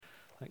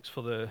Thanks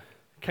for the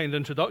kind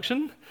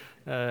introduction.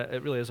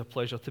 It really is a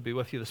pleasure to be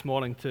with you this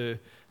morning to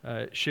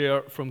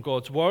share from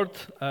God's Word.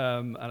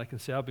 And I can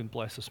say I've been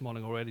blessed this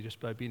morning already just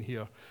by being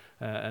here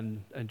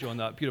and enjoying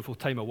that beautiful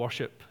time of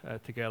worship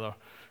together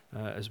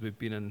as we've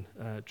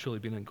truly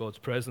been in God's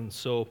presence.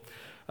 So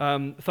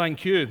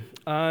thank you.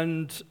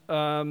 And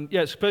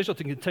it's a pleasure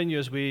to continue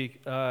as we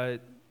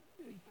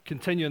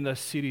continue in this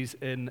series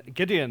in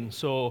Gideon.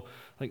 So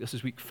I think this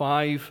is week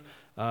 5.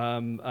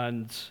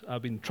 And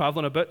I've been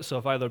traveling a bit, so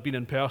I've either been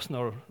in person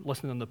or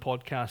listening on the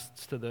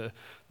podcasts to the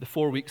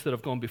 4 weeks that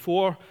have gone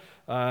before,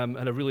 and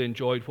I've really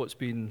enjoyed what's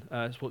been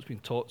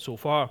taught so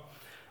far.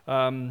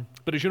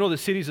 But as you know, the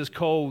series is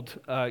called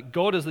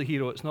God is the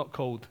Hero. It's not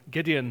called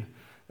Gideon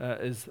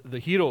is the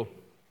Hero.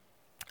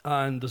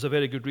 And there's a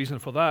very good reason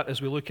for that.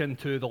 As we look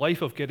into the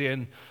life of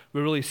Gideon,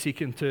 we're really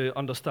seeking to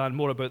understand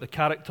more about the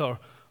character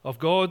of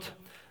God,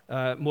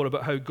 more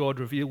about how God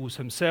reveals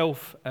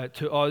himself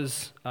to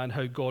us and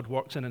how God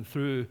works in and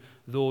through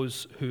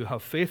those who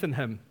have faith in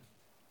him.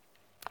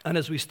 And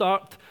as we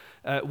start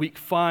week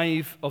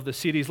 5 of the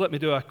series, let me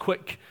do a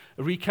quick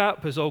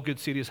recap, as all good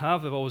series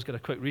have. They've always got a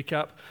quick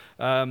recap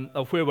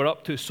of where we're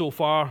up to so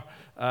far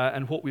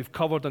and what we've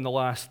covered in the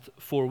last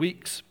 4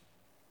 weeks.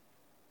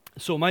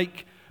 So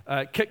Mike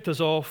kicked us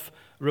off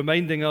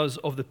reminding us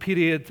of the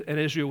period in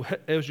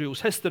Israel's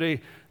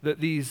history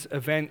that these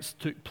events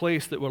took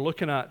place that we're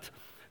looking at.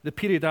 The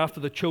period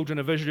after the children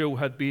of Israel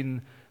had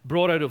been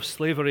brought out of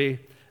slavery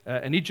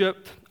in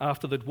Egypt,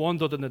 after they'd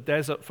wandered in the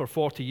desert for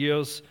 40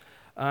 years,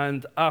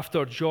 and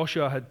after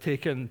Joshua had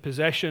taken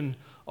possession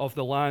of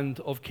the land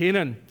of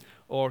Canaan,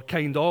 or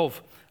kind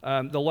of,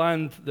 the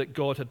land that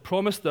God had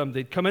promised them.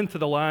 They'd come into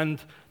the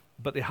land,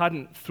 but they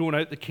hadn't thrown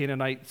out the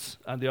Canaanites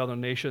and the other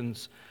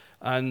nations.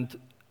 And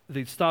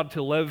they'd started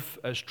to live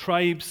as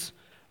tribes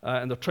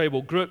and their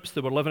tribal groups. They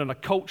were living in a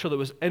culture that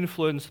was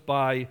influenced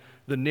by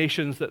the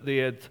nations that they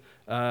had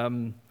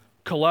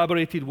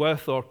collaborated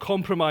with or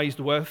compromised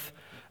with.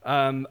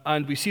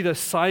 And we see this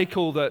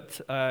cycle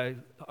that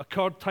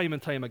occurred time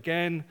and time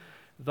again,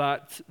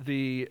 that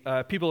the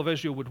people of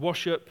Israel would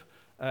worship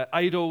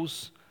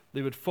idols,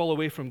 they would fall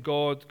away from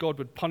God, God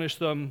would punish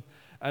them,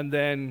 and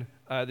then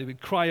they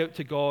would cry out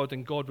to God,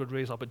 and God would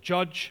raise up a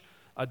judge,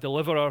 a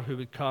deliverer who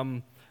would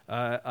come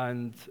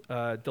and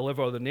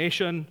deliver the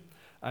nation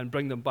and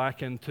bring them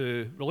back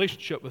into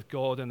relationship with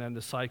God, and then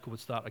the cycle would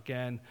start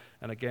again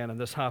and again,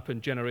 and this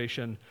happened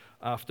generation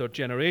after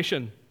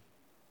generation.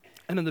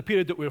 And in the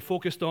period that we're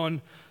focused on,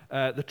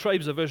 the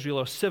tribes of Israel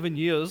are 7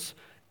 years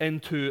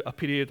into a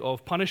period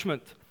of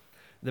punishment.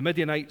 The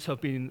Midianites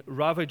have been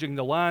ravaging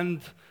the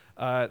land.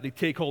 They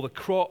take all the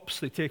crops,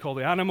 they take all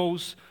the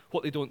animals.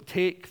 What they don't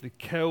take, they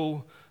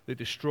kill, they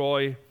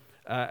destroy,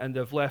 and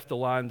they've left the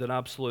land an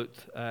absolute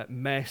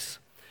mess.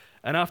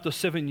 And after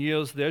 7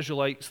 years, the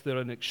Israelites, they're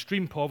in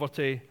extreme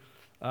poverty.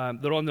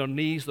 They're on their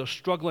knees. They're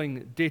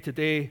struggling day to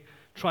day,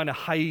 trying to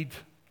hide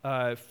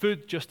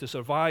food just to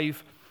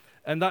survive.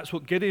 And that's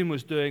what Gideon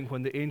was doing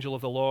when the angel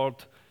of the Lord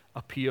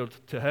appeared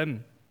to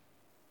him.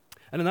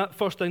 And in that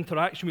first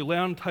interaction, we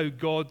learned how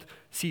God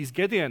sees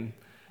Gideon,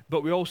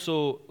 but we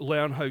also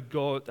learn how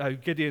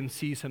Gideon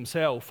sees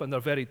himself, and they're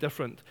very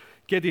different.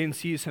 Gideon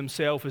sees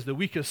himself as the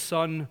weakest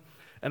son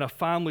in a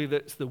family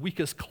that's the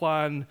weakest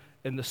clan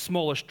in the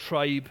smallest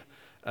tribe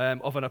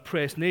of an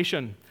oppressed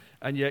nation,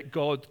 and yet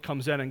God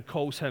comes in and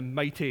calls him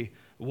mighty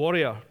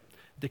warrior,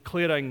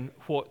 declaring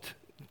what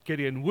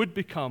Gideon would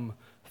become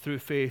through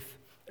faith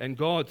in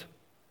God.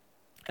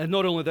 And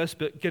not only this,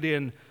 but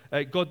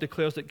God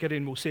declares that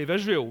Gideon will save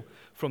Israel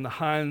from the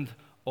hand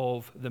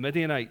of the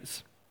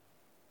Midianites.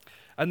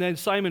 And then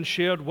Simon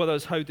shared with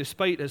us how,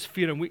 despite his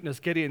fear and weakness,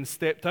 Gideon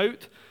stepped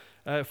out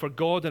for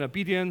God in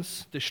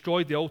obedience,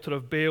 destroyed the altar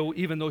of Baal,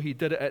 even though he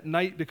did it at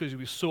night because he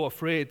was so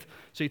afraid.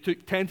 So he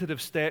took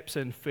tentative steps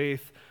in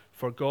faith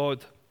for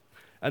God.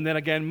 And then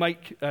again,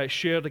 Mike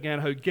shared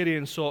again how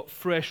Gideon sought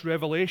fresh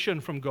revelation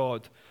from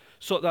God,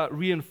 sought that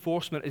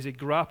reinforcement as he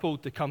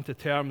grappled to come to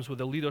terms with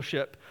the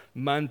leadership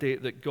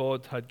mandate that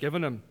God had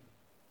given him.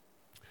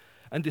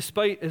 And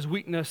despite his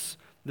weakness,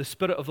 the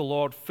Spirit of the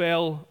Lord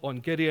fell on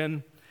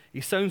Gideon.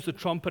 He sounds the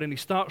trumpet and he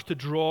starts to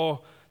draw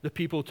the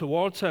people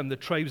towards him, the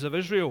tribes of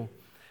Israel.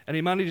 And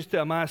he manages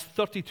to amass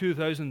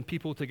 32,000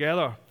 people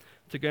together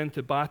to go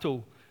into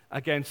battle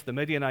against the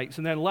Midianites.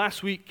 And then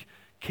last week,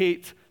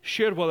 Kate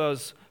shared with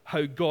us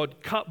how God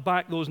cut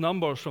back those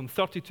numbers from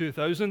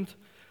 32,000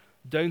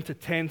 down to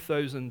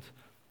 10,000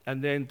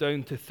 and then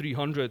down to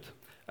 300,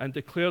 and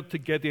declared to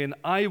Gideon,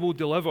 I will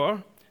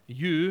deliver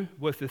you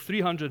with the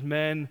 300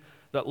 men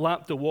that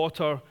lap the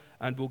water,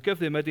 and will give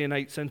the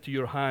Midianites into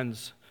your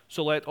hands.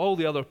 So let all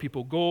the other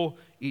people go,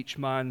 each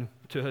man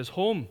to his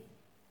home.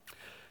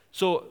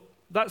 So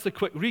that's the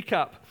quick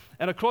recap.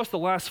 And across the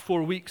last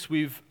 4 weeks,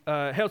 we've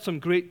heard some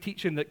great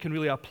teaching that can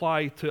really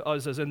apply to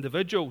us as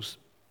individuals,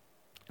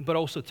 but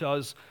also to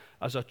us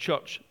as a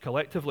church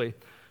collectively.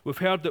 We've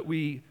heard that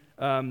we've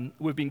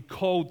been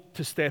called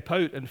to step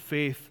out in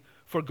faith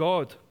for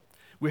God.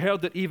 We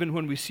heard that even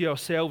when we see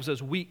ourselves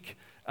as weak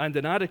and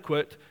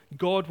inadequate,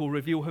 God will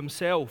reveal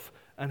himself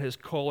and his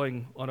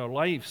calling on our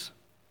lives.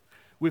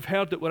 We've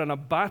heard that we're in a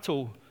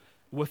battle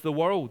with the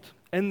world,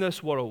 in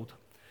this world,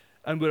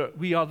 and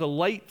we are the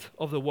light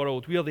of the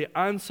world. We are the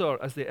answer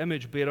as the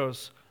image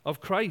bearers of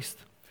Christ.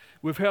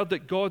 We've heard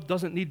that God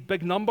doesn't need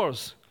big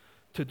numbers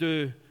to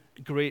do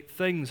great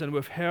things, and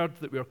we've heard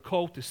that we are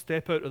called to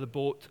step out of the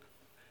boat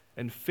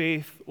in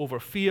faith over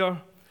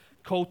fear,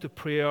 called to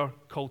prayer,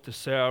 called to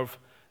serve,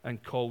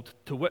 and called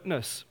to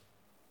witness.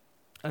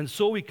 And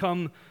so we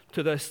come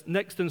to this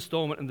next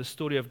installment in the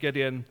story of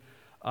Gideon,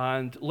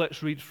 and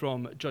let's read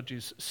from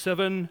Judges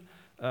 7.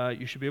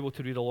 You should be able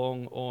to read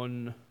along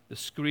on the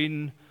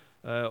screen,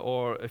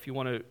 or if you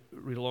want to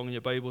read along in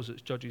your Bibles,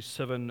 it's Judges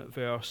 7,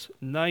 verse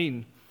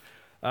 9.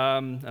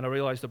 And I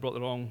realized I brought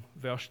the wrong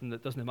version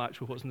that doesn't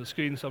match with what's on the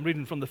screen, so I'm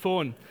reading from the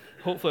phone.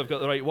 Hopefully I've got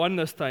the right one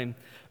this time.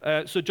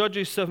 So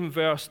Judges 7,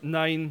 verse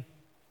 9,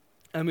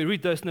 and we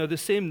read this: "Now the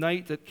same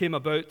night it came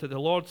about that the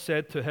Lord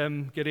said to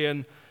him,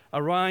 Gideon,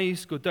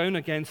 arise, go down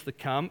against the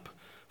camp,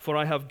 for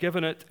I have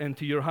given it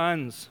into your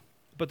hands.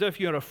 But if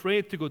you are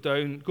afraid to go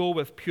down, go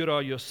with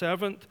Purah your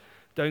servant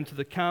down to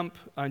the camp,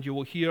 and you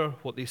will hear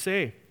what they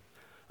say.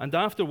 And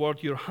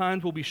afterward your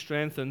hand will be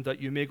strengthened,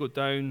 that you may go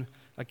down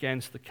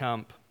against the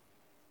camp."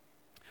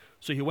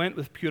 So he went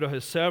with Purah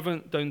his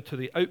servant down to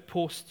the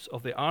outposts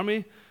of the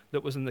army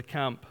that was in the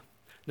camp.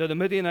 Now the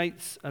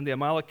Midianites and the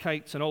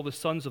Amalekites and all the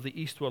sons of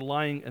the east were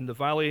lying in the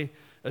valley,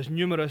 as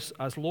numerous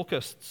as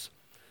locusts,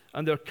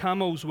 and their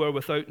camels were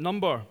without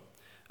number,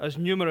 as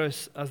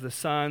numerous as the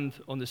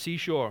sand on the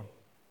seashore.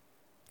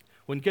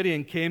 When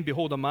Gideon came,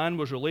 behold, a man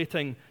was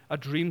relating a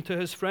dream to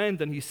his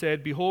friend, and he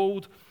said,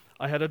 "Behold,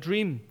 I had a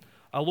dream.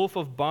 A loaf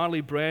of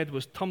barley bread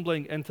was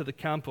tumbling into the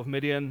camp of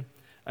Midian,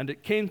 and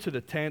it came to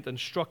the tent and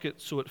struck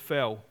it so it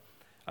fell,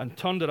 and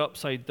turned it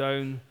upside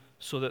down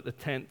so that the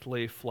tent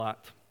lay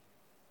flat."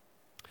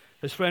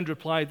 His friend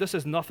replied, "This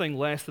is nothing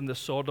less than the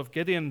sword of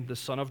Gideon, the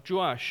son of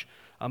Joash,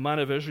 a man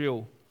of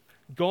Israel.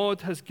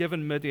 God has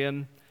given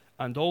Midian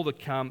and all the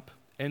camp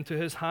into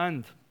his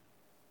hand."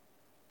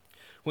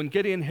 When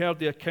Gideon heard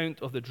the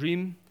account of the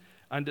dream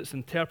and its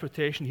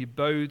interpretation, he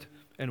bowed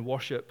in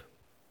worship.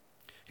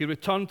 He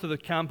returned to the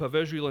camp of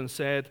Israel and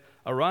said,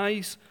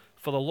 "Arise,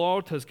 for the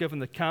Lord has given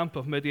the camp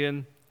of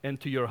Midian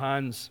into your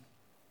hands."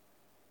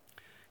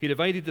 He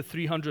divided the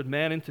 300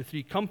 men into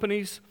 3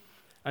 companies,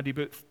 and he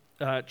put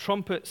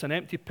trumpets and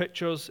empty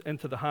pitchers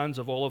into the hands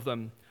of all of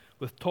them,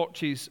 with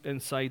torches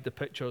inside the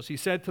pitchers. He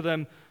said to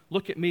them,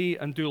 "Look at me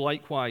and do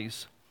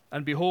likewise.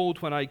 And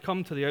behold, when I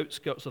come to the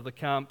outskirts of the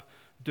camp,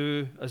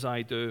 do as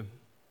I do.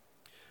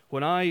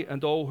 When I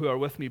and all who are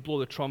with me blow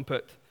the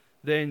trumpet,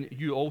 then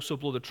you also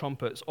blow the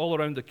trumpets all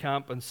around the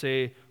camp and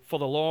say, 'For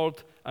the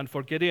Lord and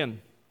for Gideon.'"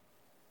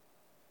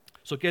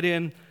 So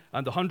Gideon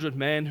and the 100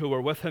 men who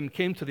were with him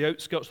came to the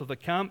outskirts of the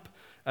camp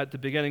at the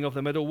beginning of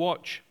the middle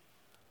watch,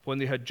 when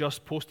they had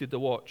just posted the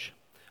watch.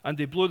 And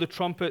they blew the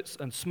trumpets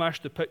and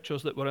smashed the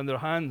pitchers that were in their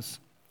hands.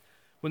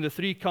 When the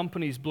 3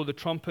 companies blew the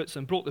trumpets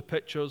and broke the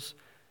pitchers,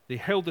 they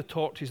held the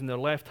torches in their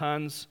left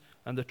hands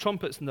and the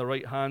trumpets in their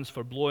right hands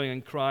for blowing,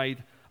 and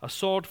cried, "A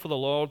sword for the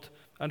Lord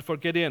and for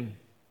Gideon."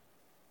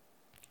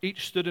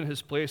 Each stood in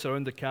his place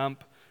around the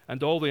camp,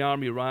 and all the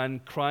army ran,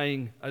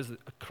 crying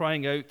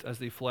out as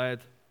they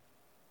fled.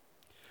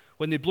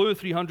 When they blew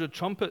 300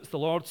 trumpets, the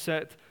Lord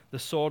set the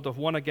sword of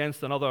one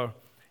against another,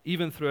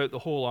 even throughout the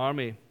whole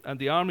army. And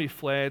the army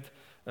fled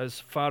as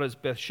far as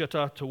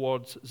Bethshittah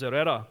towards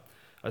Zererah,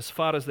 as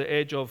far as the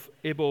edge of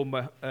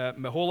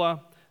Abel-Meholah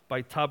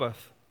by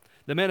Tabbath.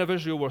 The men of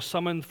Israel were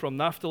summoned from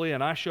Naphtali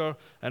and Asher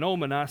and all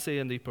Manasseh,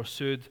 and they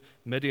pursued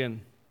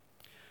Midian.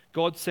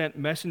 God sent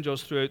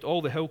messengers throughout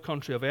all the hill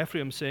country of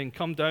Ephraim, saying,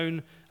 "Come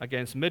down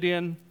against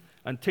Midian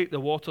and take the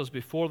waters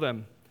before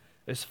them,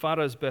 as far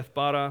as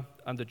Bethbara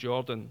and the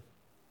Jordan."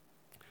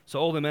 So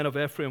all the men of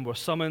Ephraim were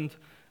summoned,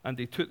 and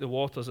they took the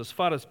waters as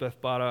far as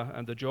Bethbara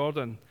and the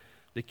Jordan.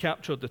 They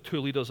captured the 2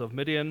 leaders of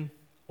Midian,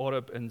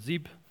 Oreb and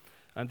Zeb,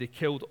 and they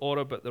killed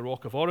Oreb at the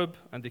rock of Oreb,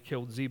 and they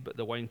killed Zeb at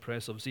the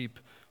winepress of Zeb,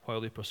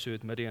 while they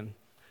pursued Midian.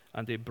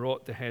 And they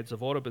brought the heads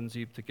of Oreb and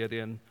Zeb to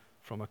Gideon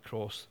from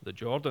across the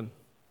Jordan.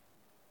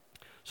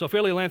 So a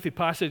fairly lengthy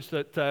passage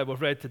that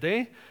we've read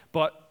today,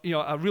 but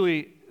a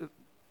really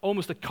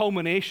almost a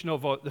culmination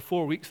of the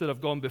 4 weeks that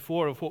have gone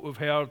before, of what we've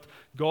heard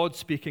God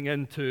speaking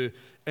into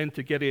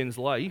Gideon's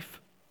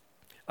life.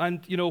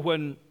 And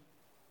when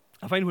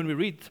we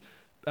read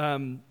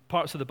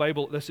parts of the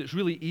Bible like this, it's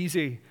really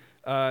easy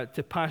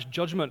to pass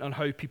judgment on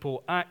how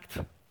people act.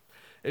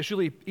 It's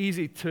really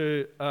easy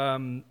to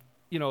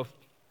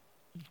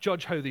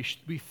judge how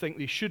we think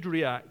they should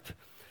react.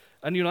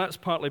 And that's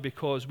partly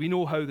because we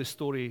know how the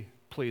story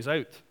plays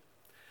out.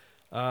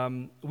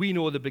 We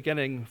know the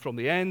beginning from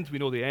the end. We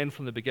know the end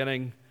from the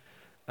beginning.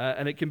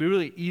 And it can be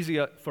really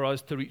easy for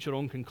us to reach our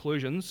own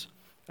conclusions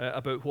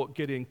about what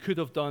Gideon could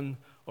have done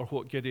or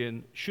what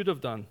Gideon should have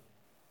done.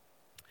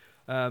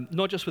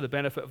 Not just with the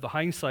benefit of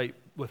hindsight,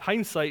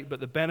 but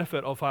the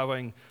benefit of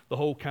having the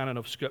whole canon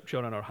of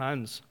Scripture in our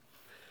hands.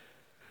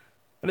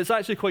 And it's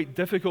actually quite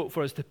difficult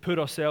for us to put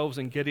ourselves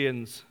in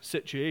Gideon's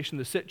situation,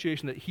 the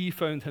situation that he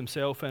found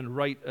himself in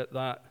right at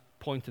that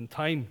point in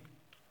time.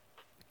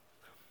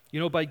 You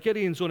know, by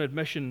Gideon's own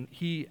admission,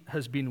 he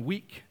has been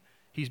weak.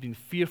 He's been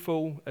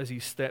fearful as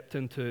he's stepped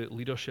into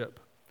leadership.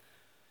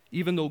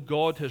 Even though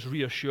God has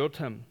reassured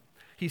him,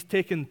 he's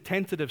taken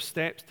tentative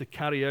steps to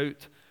carry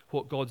out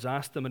what God's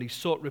asked him, and he's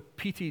sought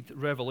repeated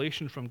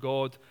revelation from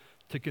God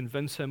to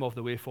convince him of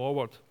the way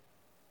forward.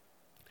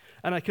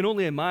 And I can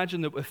only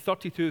imagine that with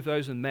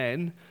 32,000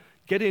 men,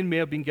 Gideon may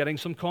have been getting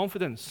some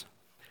confidence.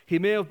 He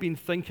may have been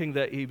thinking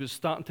that he was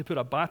starting to put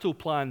a battle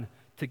plan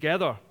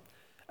together,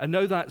 and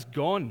now that's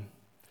gone,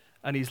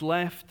 and he's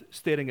left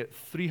staring at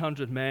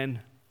 300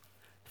 men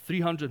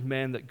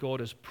that God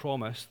has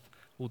promised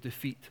will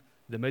defeat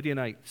the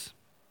Midianites.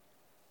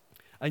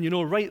 And you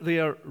know, right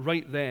there,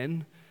 right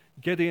then,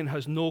 Gideon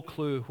has no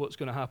clue what's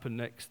going to happen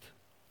next.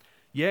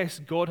 Yes,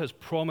 God has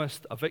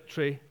promised a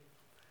victory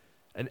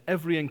in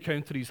every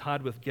encounter he's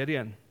had with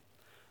Gideon.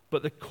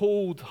 But the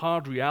cold,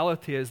 hard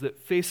reality is that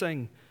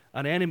facing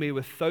an enemy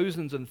with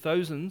thousands and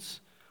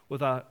thousands,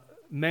 with a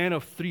men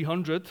of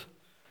 300,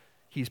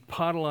 he's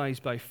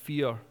paralyzed by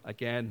fear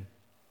again.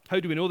 How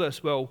do we know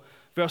this? Well,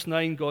 verse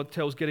 9, God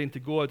tells Gideon to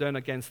go down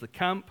against the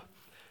camp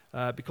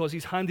because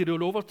he's handed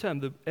it over to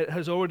him. It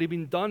has already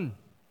been done.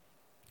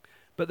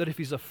 But that if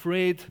he's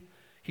afraid,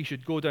 he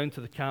should go down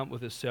to the camp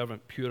with his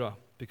servant Purah,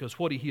 because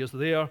what he hears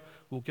there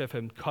will give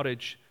him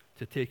courage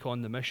to take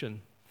on the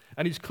mission.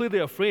 And he's clearly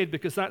afraid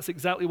because that's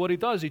exactly what he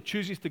does. He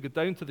chooses to go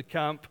down to the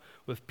camp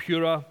with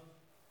Purah.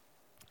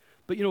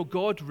 But you know,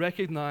 God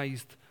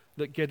recognized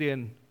that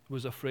Gideon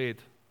was afraid.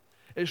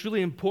 It's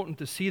really important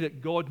to see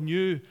that God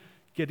knew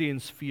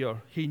Gideon's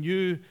fear. He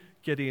knew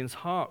Gideon's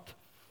heart.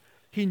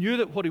 He knew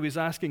that what he was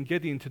asking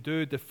Gideon to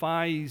do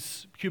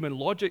defies human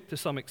logic to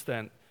some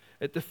extent.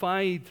 It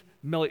defied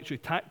military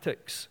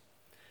tactics.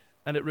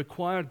 And it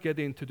required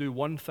Gideon to do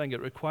one thing.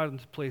 It required him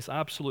to place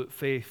absolute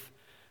faith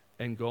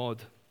in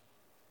God.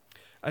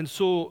 And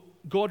so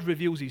God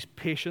reveals his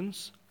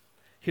patience.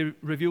 He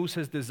reveals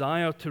his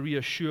desire to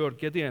reassure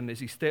Gideon as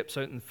he steps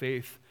out in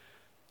faith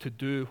to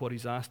do what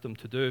he's asked him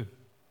to do.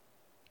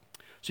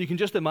 So you can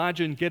just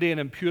imagine Gideon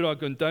and Purah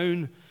going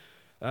down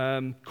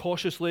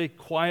cautiously,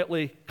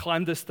 quietly,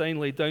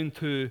 clandestinely down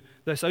to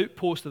this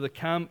outpost of the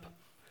camp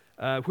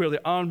where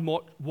the armed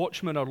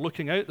watchmen are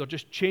looking out. They're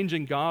just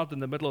changing guard in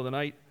the middle of the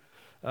night.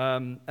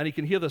 And he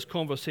can hear this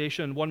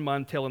conversation, one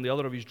man telling the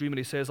other of his dream, and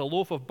he says, "A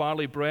loaf of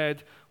barley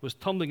bread was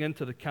tumbling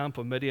into the camp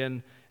of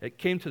Midian. It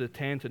came to the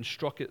tent and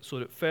struck it, so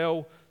that it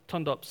fell,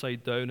 turned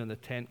upside down, and the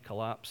tent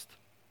collapsed."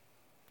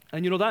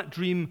 And you know, that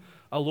dream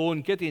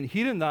alone, Gideon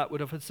hearing that would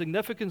have had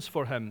significance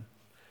for him.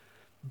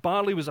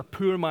 Barley was a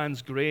poor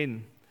man's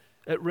grain.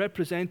 It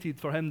represented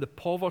for him the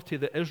poverty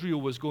that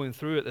Israel was going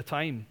through at the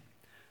time.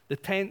 The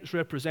tents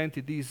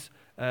represented these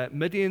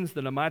Midians,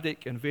 the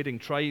nomadic invading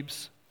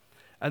tribes.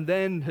 And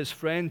then his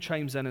friend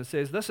chimes in and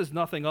says, "This is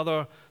nothing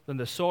other than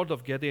the sword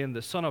of Gideon,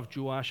 the son of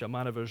Joash, a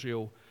man of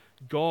Israel.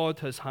 God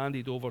has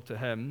handed over to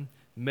him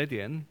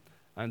Midian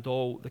and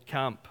all the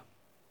camp."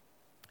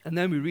 And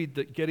then we read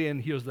that Gideon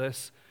hears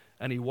this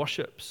and he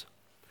worships.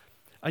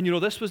 And you know,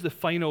 this was the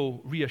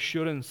final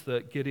reassurance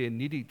that Gideon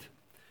needed.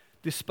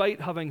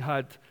 Despite having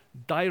had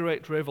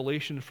direct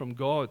revelation from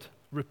God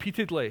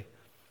repeatedly,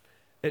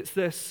 it's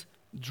this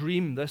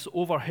dream, this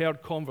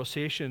overheard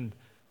conversation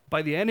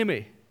by the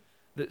enemy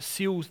that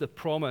seals the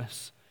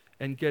promise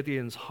in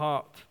Gideon's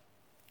heart.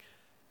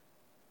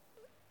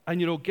 And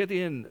you know,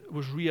 Gideon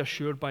was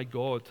reassured by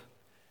God.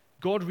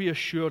 God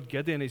reassured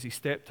Gideon as he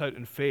stepped out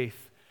in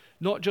faith,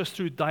 not just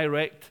through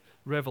direct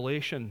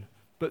revelation,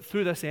 but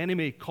through this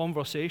enemy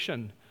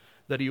conversation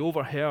that he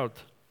overheard.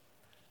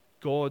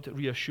 God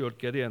reassured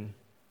Gideon.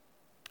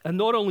 And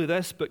not only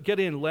this, but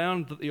Gideon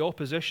learned that the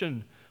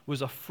opposition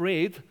was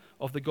afraid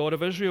of the God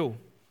of Israel.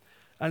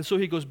 And so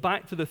he goes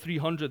back to the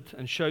 300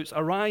 and shouts,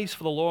 "Arise,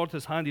 for the Lord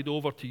has handed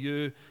over to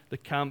you the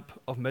camp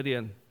of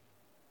Midian."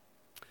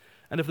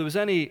 And if there was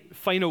any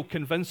final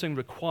convincing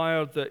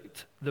required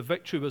that the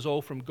victory was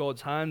all from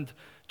God's hand,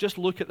 just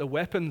look at the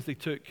weapons they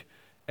took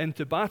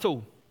into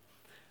battle.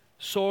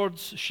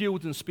 Swords,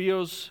 shields, and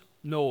spears?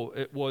 No,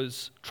 it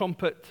was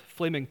trumpet,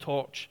 flaming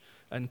torch,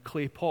 and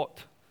clay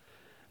pot.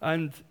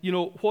 And, you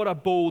know, what a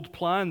bold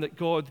plan that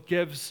God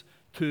gives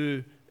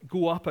to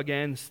go up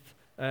against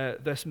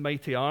this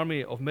mighty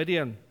army of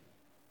Midian.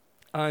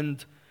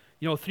 And,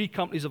 you know, 3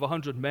 companies of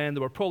 100 men, they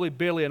were probably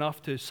barely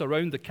enough to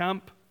surround the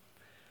camp.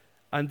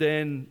 And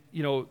then,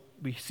 you know,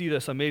 we see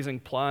this amazing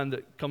plan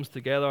that comes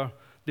together.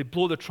 They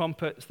blow the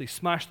trumpets, they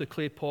smash the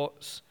clay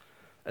pots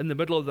in the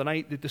middle of the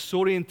night. They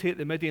disorientate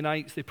the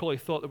Midianites. They probably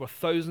thought there were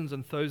thousands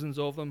and thousands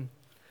of them.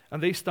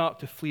 And they start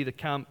to flee the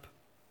camp.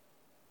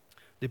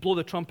 They blow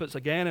the trumpets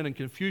again, and in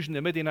confusion,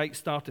 the Midianites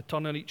start to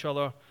turn on each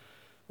other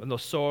and their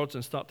swords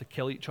and start to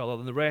kill each other,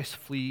 and the rest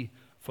flee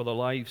for their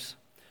lives.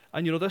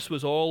 And you know, this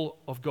was all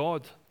of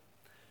God.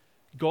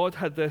 God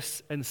had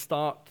this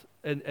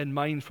in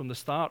mind from the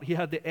start. He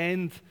had the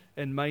end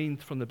in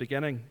mind from the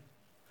beginning.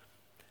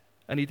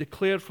 And he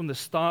declared from the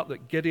start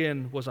that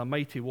Gideon was a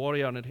mighty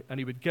warrior and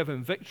he would give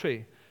him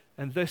victory.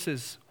 And this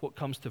is what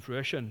comes to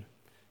fruition.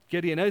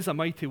 Gideon is a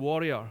mighty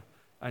warrior,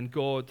 and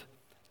God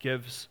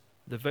gives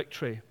the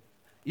victory.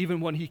 Even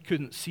when he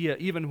couldn't see it,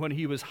 even when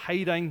he was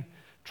hiding,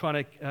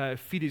 trying to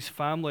feed his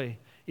family,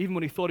 even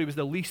when he thought he was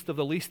the least of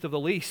the least of the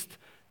least,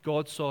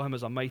 God saw him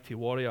as a mighty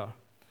warrior.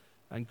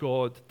 And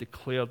God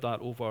declared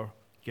that over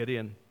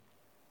Gideon.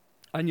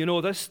 And you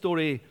know, this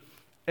story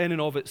in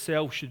and of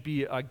itself should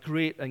be a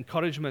great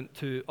encouragement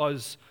to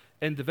us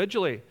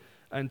individually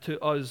and to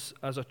us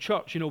as a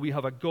church. You know, we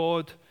have a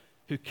God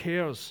who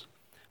cares.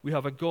 We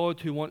have a God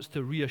who wants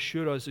to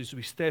reassure us as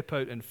we step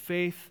out in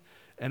faith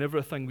in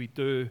everything we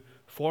do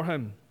for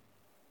him.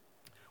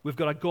 We've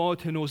got a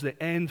God who knows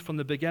the end from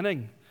the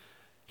beginning.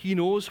 He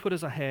knows what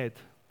is ahead.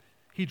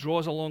 He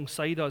draws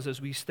alongside us as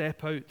we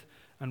step out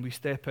and we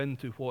step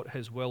into what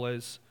his will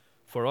is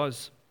for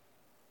us.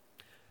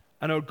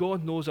 And our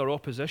God knows our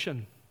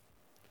opposition.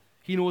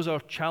 He knows our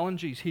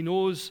challenges. He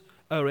knows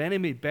our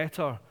enemy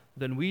better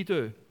than we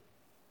do.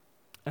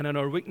 And in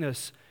our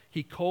weakness,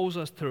 he calls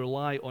us to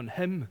rely on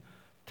him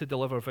to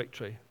deliver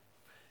victory,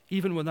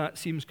 even when that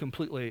seems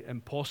completely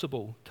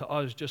impossible to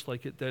us, just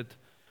like it did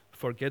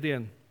for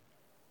Gideon.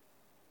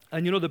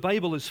 And you know, the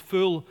Bible is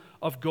full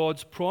of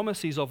God's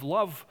promises of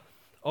love,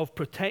 of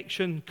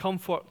protection,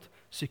 comfort,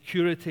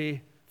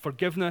 security,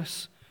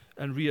 forgiveness,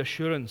 and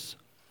reassurance.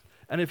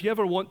 And if you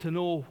ever want to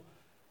know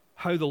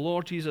how the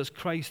Lord Jesus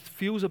Christ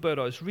feels about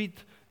us, read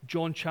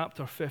John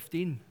chapter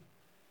 15,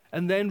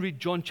 and then read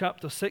John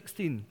chapter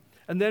 16,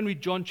 and then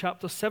read John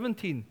chapter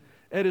 17.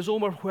 It is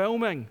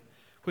overwhelming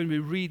when we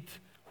read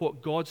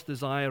what God's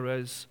desire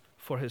is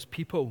for his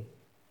people.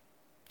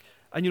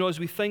 And you know, as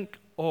we think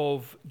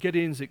of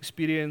Gideon's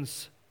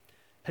experience,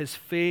 his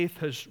faith,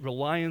 his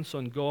reliance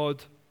on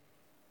God,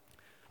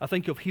 I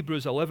think of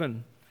Hebrews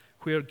 11,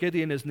 where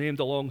Gideon is named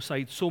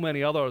alongside so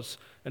many others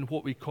in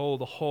what we call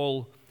the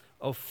Hall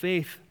of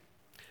Faith.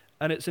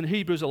 And it's in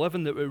Hebrews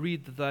 11 that we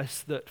read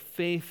this, that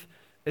faith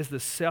is the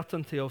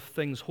certainty of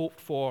things hoped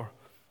for,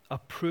 a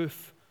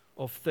proof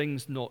of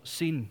things not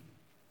seen.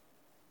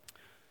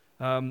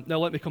 Now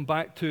let me come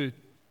back to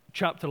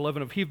chapter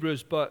 11 of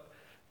Hebrews, but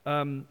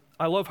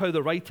I love how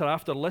the writer,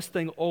 after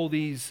listing all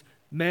these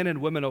men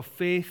and women of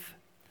faith,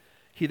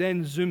 he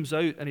then zooms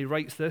out and he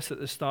writes this at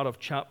the start of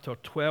chapter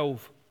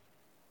 12.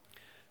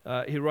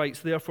 He writes,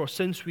 "Therefore,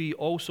 since we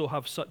also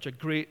have such a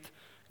great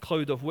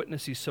cloud of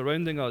witnesses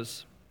surrounding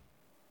us,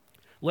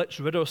 let's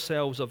rid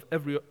ourselves of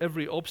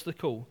every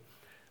obstacle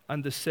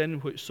and the sin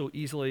which so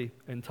easily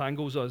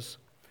entangles us,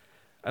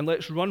 and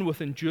let's run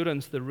with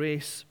endurance the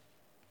race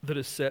that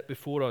is set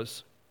before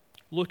us,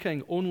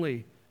 looking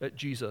only at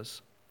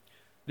Jesus,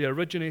 the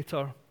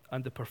originator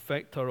and the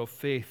perfecter of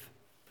faith,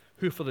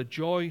 who for the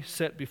joy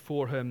set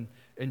before him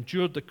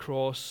endured the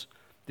cross,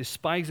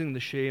 despising the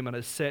shame, and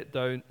has sat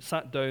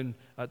down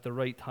at the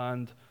right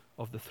hand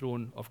of the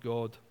throne of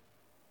God."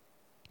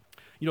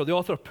 You know, the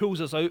author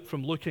pulls us out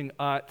from looking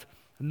at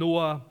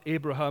Noah,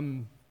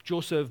 Abraham,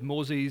 Joseph,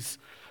 Moses,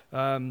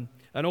 and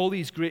all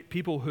these great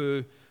people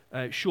who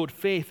showed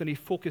faith, and he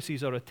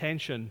focuses our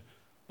attention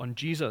on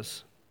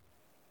Jesus.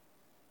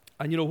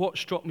 And you know, what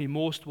struck me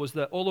most was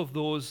that all of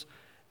those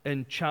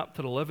in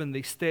chapter 11,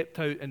 they stepped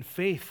out in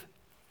faith.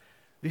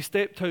 They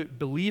stepped out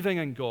believing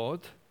in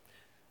God,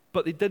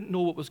 but they didn't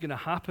know what was going to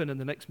happen in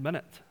the next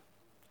minute.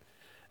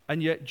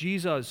 And yet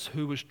Jesus,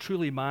 who was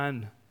truly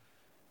man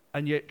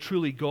and yet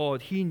truly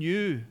God, he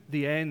knew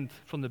the end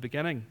from the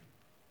beginning.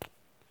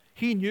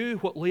 He knew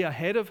what lay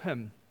ahead of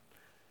him,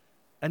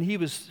 and he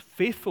was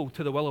faithful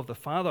to the will of the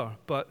Father,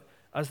 but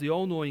as the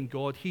all-knowing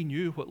God, he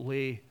knew what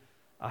lay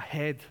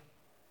ahead.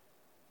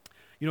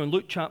 You know, in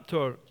Luke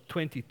chapter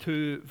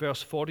 22,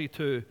 verse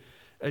 42,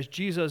 as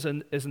Jesus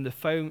is in the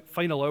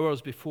final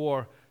hours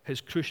before his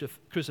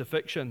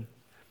crucifixion,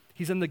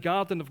 he's in the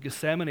Garden of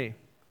Gethsemane,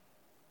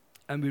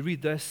 and we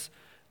read this,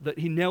 that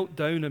he knelt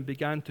down and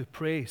began to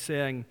pray,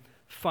 saying,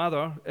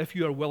 "Father, if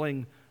you are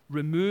willing,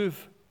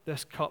 remove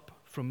this cup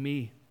from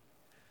me.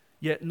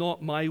 Yet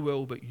not my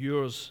will, but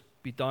yours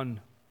be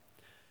done."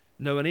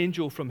 Now an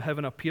angel from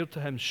heaven appeared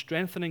to him,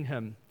 strengthening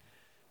him,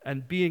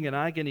 and being in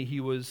agony, he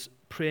was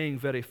praying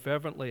very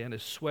fervently, and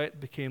his sweat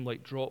became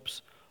like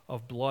drops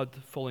of blood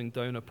falling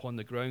down upon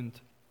the ground.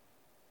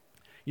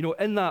 You know,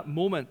 in that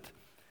moment,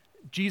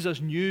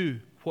 Jesus knew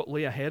what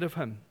lay ahead of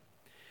him.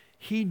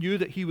 He knew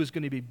that he was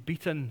going to be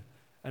beaten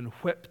and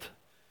whipped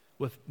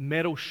with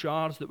metal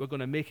shards that were going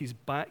to make his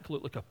back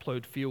look like a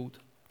plowed field.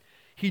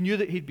 He knew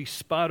that he'd be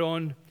spat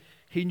on.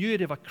 He knew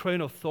he'd have a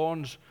crown of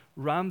thorns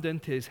rammed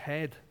into his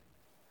head.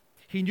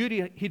 He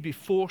knew he'd be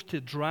forced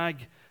to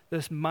drag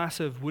this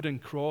massive wooden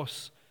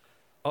cross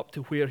up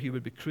to where he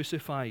would be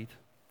crucified.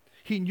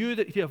 He knew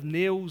that he'd have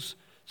nails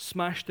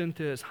smashed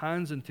into his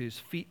hands and to his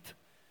feet.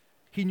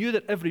 He knew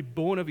that every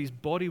bone of his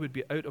body would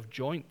be out of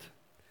joint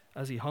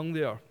as he hung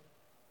there.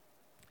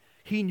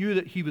 He knew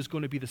that he was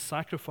going to be the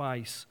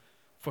sacrifice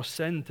for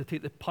sin, to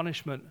take the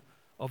punishment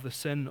of the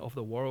sin of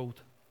the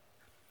world.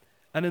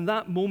 And in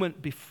that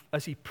moment,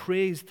 as he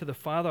prays to the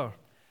Father,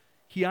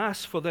 he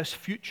asks for this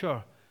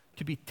future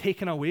to be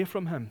taken away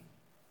from him,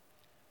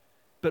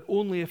 but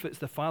only if it's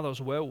the Father's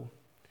will.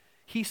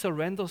 He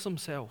surrenders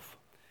himself.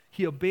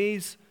 He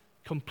obeys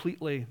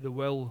completely the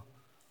will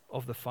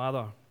of the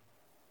Father.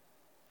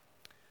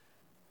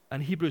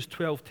 And Hebrews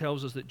 12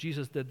 tells us that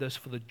Jesus did this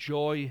for the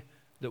joy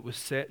that was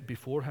set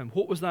before him.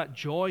 What was that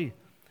joy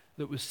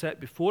that was set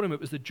before him? It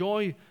was the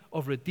joy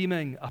of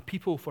redeeming a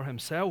people for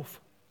himself.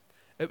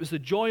 It was the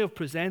joy of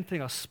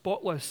presenting a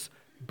spotless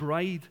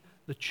bride,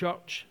 the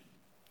church.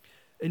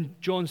 In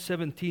John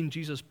 17,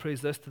 Jesus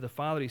prays this to the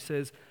Father. He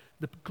says,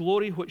 "The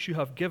glory which you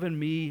have given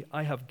me,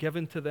 I have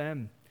given to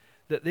them,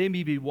 that they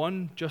may be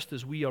one just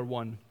as we are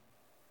one.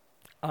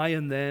 I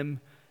and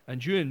them,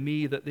 and you and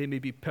me, that they may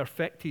be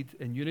perfected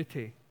in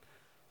unity,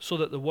 so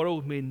that the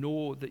world may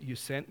know that you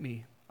sent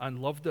me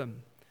and loved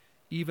them,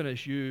 even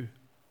as you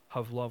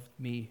have loved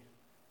me."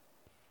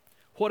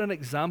 What an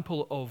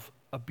example of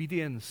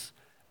obedience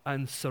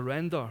and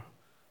surrender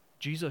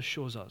Jesus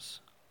shows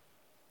us.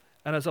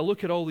 And as I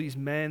look at all these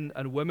men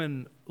and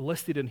women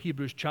listed in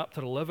Hebrews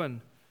chapter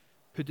 11,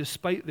 who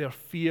despite their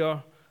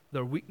fear,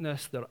 their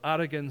weakness, their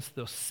arrogance,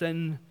 their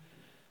sin,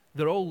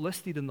 they're all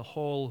listed in the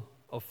hall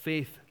of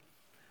faith.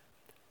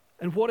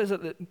 And what is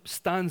it that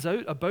stands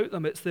out about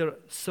them? It's their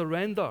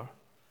surrender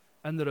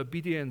and their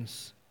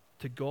obedience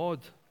to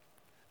God.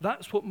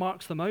 That's what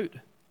marks them out.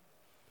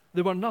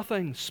 They were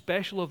nothing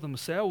special of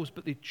themselves,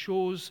 but they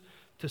chose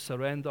to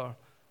surrender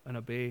and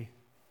obey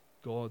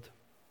God.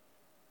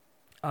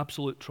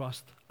 Absolute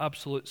trust,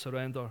 absolute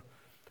surrender,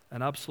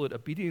 and absolute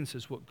obedience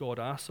is what God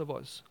asks of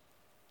us.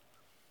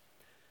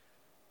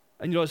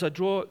 And as I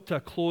draw to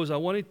a close, I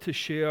wanted to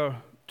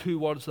share two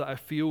words that I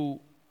feel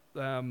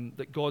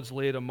that God's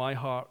laid on my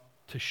heart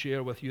to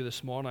share with you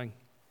this morning.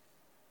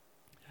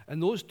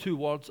 And those two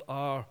words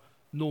are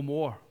no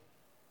more.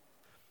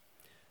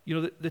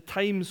 The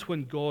times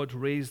when God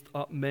raised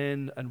up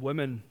men and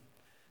women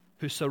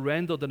who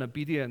surrendered in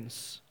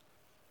obedience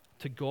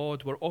to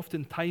God were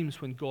often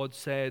times when God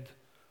said,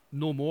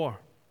 no more.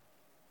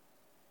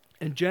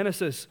 In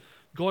Genesis,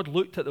 God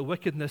looked at the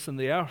wickedness in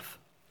the earth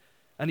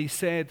and he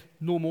said,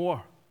 no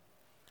more.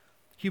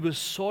 He was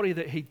sorry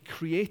that he'd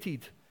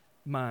created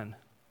man,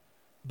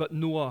 but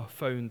Noah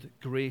found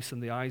grace in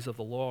the eyes of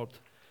the Lord,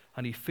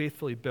 and he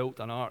faithfully built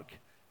an ark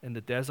in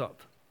the desert.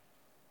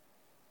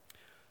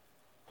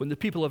 When the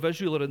people of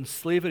Israel are in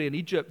slavery in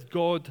Egypt,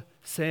 God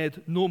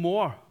said, no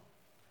more.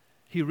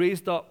 He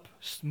raised up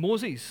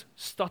Moses,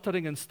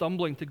 stuttering and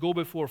stumbling, to go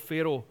before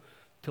Pharaoh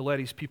to let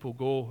his people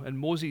go. And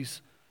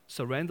Moses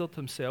surrendered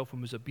himself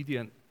and was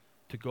obedient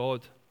to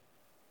God.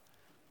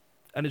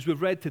 And as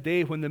we've read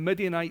today, when the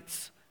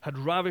Midianites had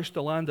ravished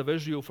the land of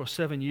Israel for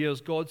 7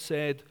 years, God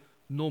said,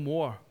 no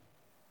more.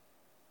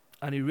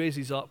 And he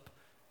raises up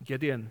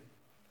Gideon,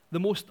 the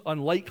most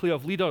unlikely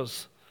of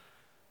leaders.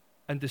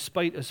 And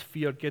despite his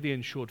fear,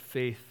 Gideon showed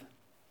faith.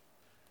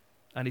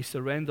 And he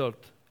surrendered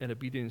in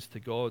obedience to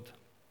God.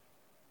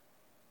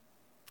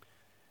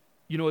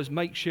 As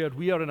Mike shared,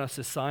 we are in a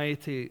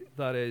society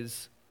that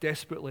is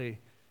desperately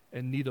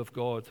in need of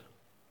God.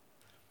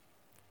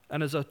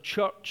 And as a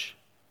church,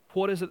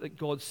 what is it that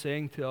God's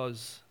saying to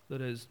us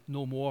that is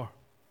no more?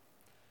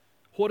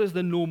 What is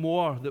the no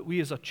more that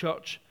we as a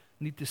church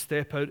need to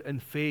step out in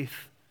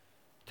faith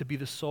to be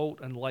the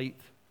salt and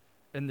light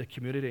in the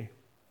community?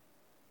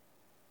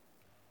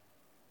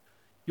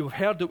 You've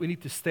heard that we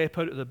need to step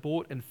out of the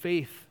boat in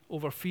faith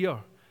over fear.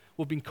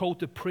 We've been called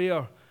to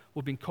prayer.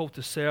 We've been called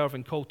to serve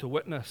and called to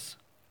witness.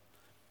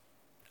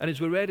 And as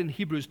we read in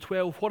Hebrews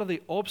 12, what are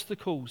the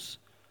obstacles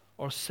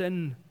or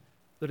sin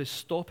that is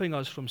stopping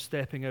us from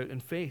stepping out in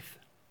faith?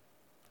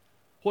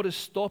 What is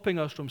stopping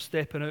us from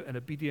stepping out in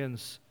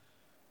obedience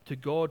to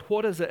God?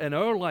 What is it in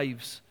our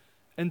lives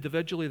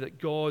individually that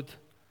God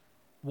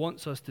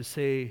wants us to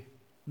say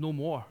no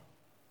more?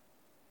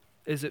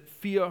 Is it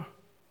fear?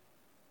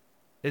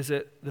 Is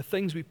it the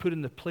things we put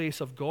in the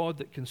place of God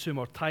that consume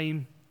our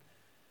time?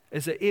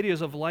 Is it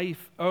areas of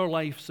life, our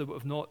lives, that we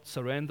have not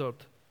surrendered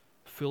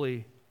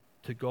fully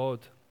to God?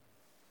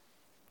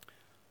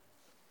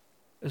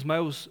 As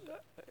Miles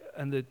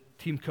and the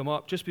team come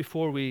up, just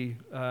before we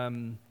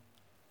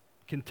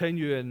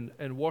continue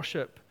in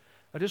worship,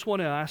 I just want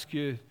to ask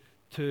you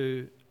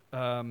to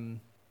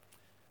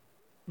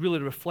really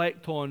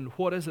reflect on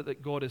what is it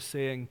that God is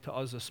saying to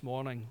us this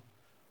morning.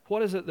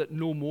 What is it that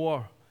no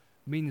more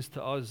means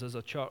to us as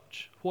a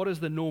church? What is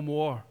the no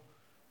more?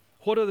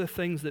 What are the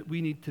things that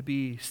we need to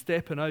be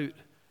stepping out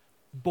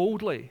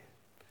boldly,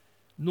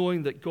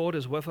 knowing that God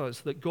is with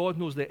us, that God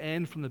knows the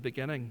end from the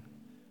beginning?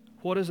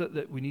 What is it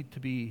that we need to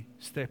be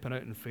stepping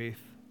out in faith?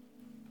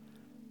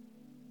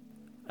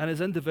 And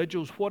as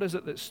individuals, what is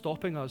it that's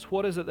stopping us?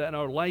 What is it that in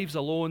our lives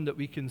alone that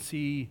we can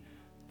see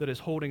that is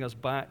holding us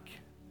back,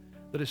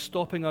 that is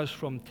stopping us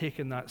from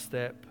taking that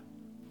step?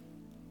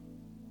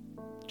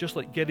 Just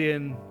like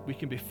Gideon, we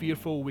can be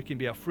fearful, we can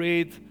be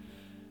afraid.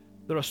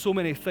 There are so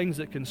many things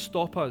that can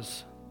stop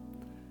us.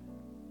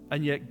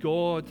 And yet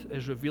God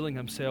is revealing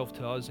himself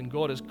to us, and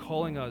God is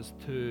calling us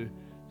to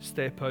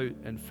step out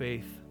in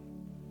faith.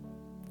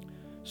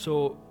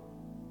 So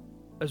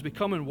as we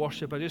come and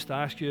worship, I just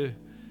ask you,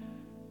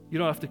 you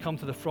don't have to come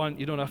to the front,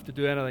 you don't have to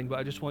do anything, but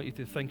I just want you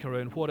to think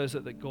around, what is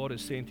it that God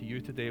is saying to you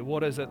today?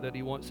 What is it that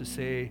he wants to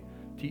say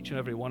to each and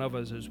every one of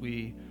us as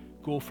we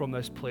go from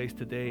this place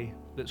today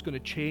that's going to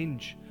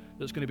change,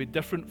 that's going to be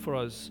different for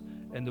us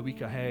in the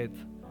week ahead.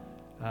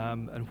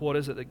 And what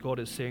is it that God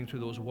is saying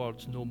through those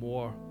words? No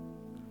more.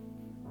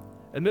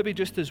 And maybe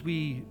just as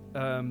we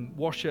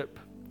worship,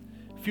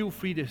 feel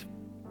free to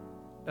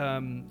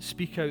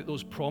speak out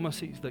those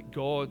promises that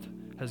God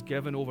has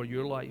given over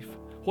your life.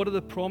 What are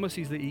the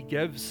promises that He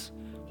gives?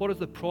 What are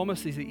the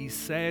promises that He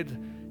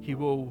said He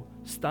will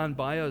stand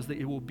by us, that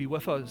He will be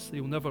with us, that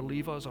He will never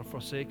leave us or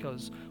forsake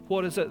us?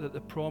 What is it that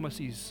the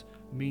promises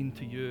mean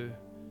to you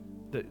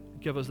that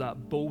give us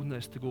that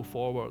boldness to go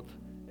forward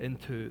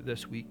into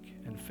this week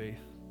in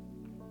faith?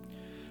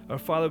 Our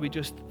Father, we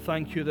just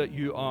thank You that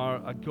You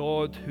are a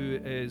God who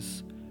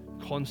is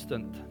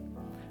constant.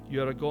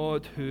 You are a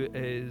God who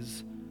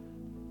is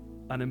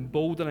an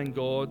emboldening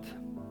God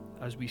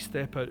as we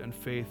step out in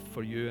faith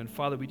for You. And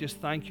Father, we just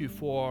thank You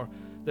for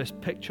this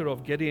picture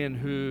of Gideon,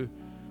 who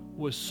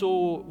was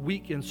so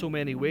weak in so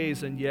many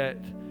ways, and yet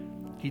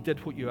he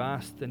did what You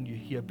asked, and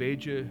he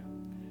obeyed You,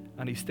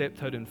 and he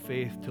stepped out in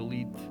faith to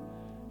lead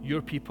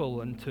Your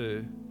people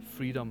into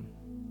freedom.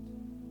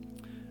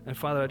 And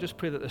Father, I just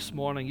pray that this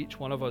morning each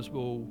one of us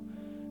will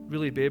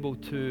really be able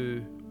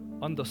to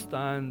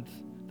understand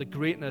the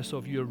greatness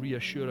of Your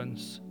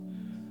reassurance,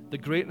 the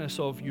greatness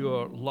of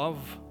Your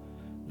love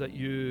that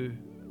You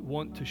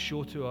want to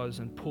show to us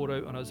and pour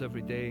out on us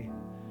every day.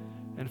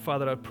 And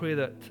Father, I pray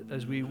that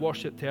as we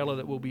worshiped earlier,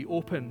 that we'll be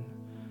open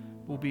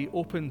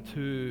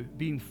to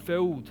being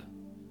filled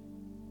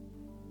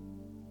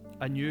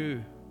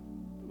anew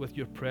with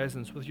Your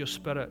presence, with Your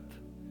Spirit,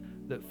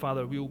 that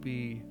Father, we'll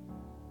be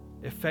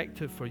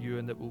effective for You,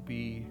 and that we'll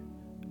be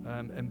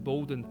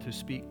emboldened to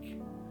speak,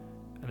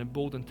 and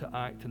emboldened to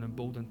act, and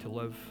emboldened to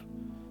live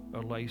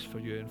our lives for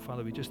You. And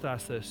Father, we just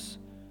ask this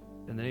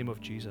in the name of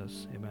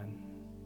Jesus. Amen.